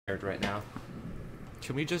right now.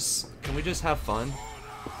 Can we just have fun?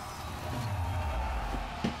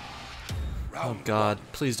 Oh god,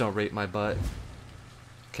 please don't rape my butt.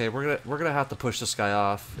 Okay, we're gonna have to push this guy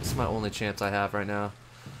off. It's my only chance I have right now.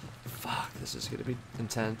 Fuck, this is gonna be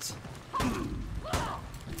intense.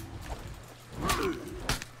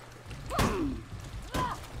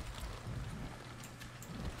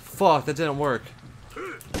 Fuck, that didn't work.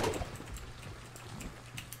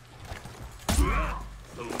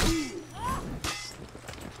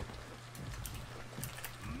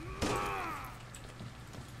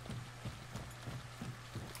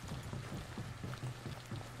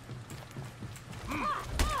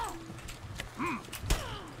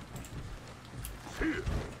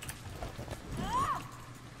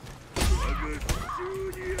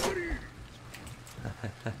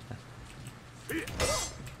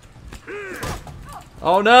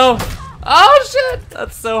 Oh no! Oh shit!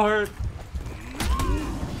 That's so hurt.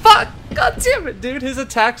 Fuck! God damn it, dude! His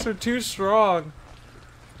attacks are too strong.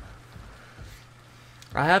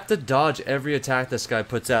 I have to dodge every attack this guy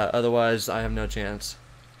puts out, otherwise I have no chance.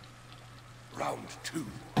 Round 2.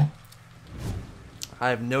 I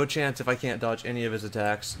have no chance if I can't dodge any of his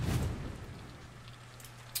attacks.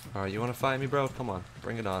 Alright, you wanna fight me, bro? Come on,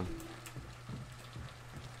 bring it on.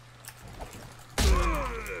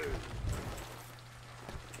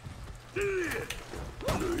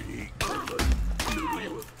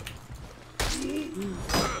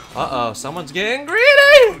 Uh-oh, someone's getting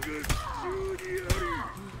greedy!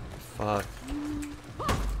 Fuck.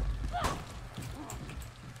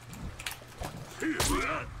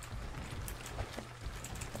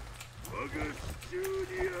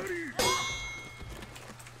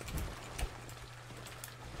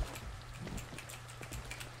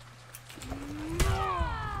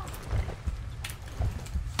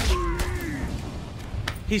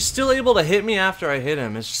 He's still able to hit me after I hit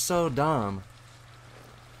him. It's so dumb.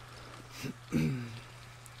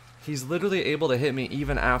 He's literally able to hit me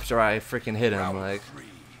even after I freaking hit him. Like,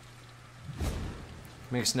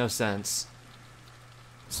 makes no sense.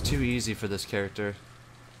 It's too easy for this character.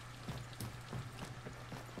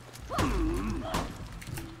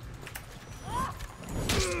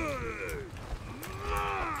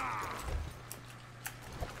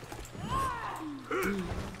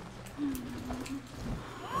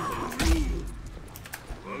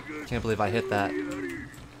 Can't believe I hit that.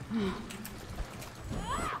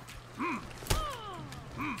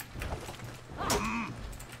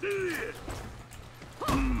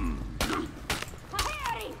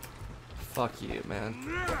 Fuck you, man.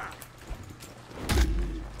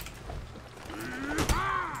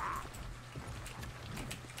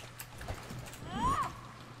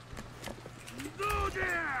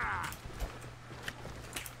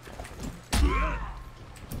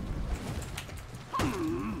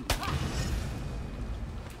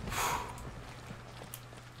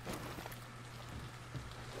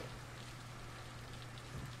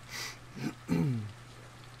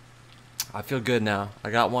 I feel good now. I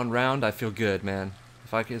got one round. I feel good, man.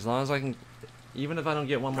 If I can, as long as I can, even if I don't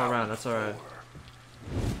get one more round, that's all right.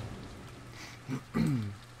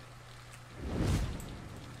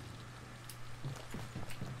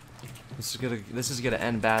 This is gonna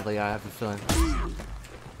end badly. I have a feeling.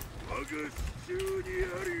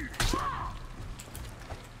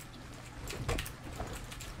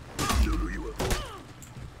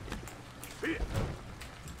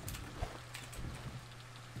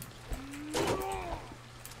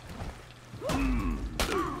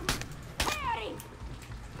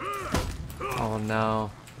 Oh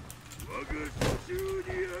no.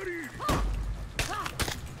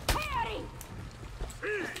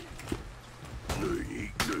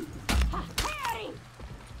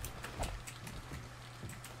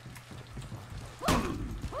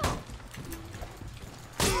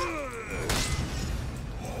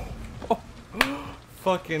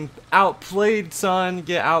 Fucking outplayed, son.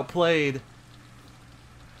 Get outplayed.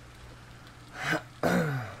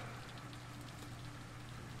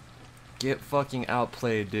 Get fucking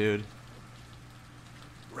outplayed, dude.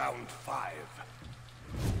 Round 5.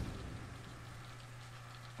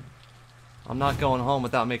 I'm not going home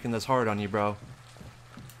without making this hard on you, bro.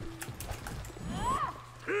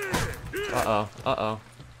 Uh-oh. Uh-oh.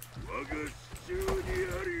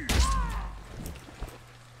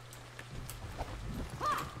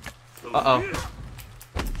 Uh-oh.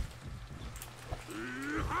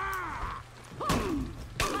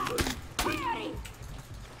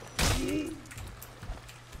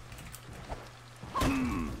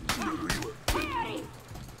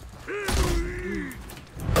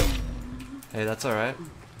 Hey, that's alright.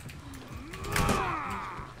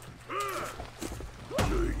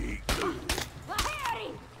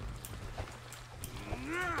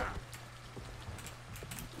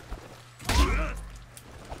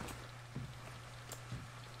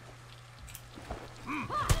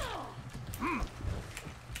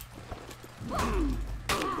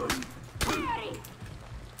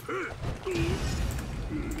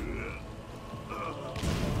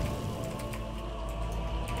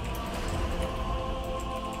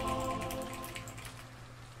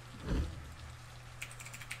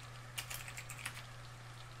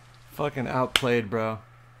 Fucking outplayed, bro.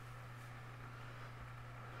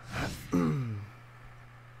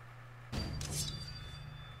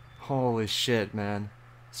 Holy shit, man.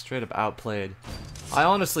 Straight up outplayed. I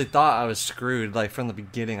honestly thought I was screwed. Like, from the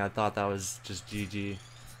beginning, I thought that was just GG.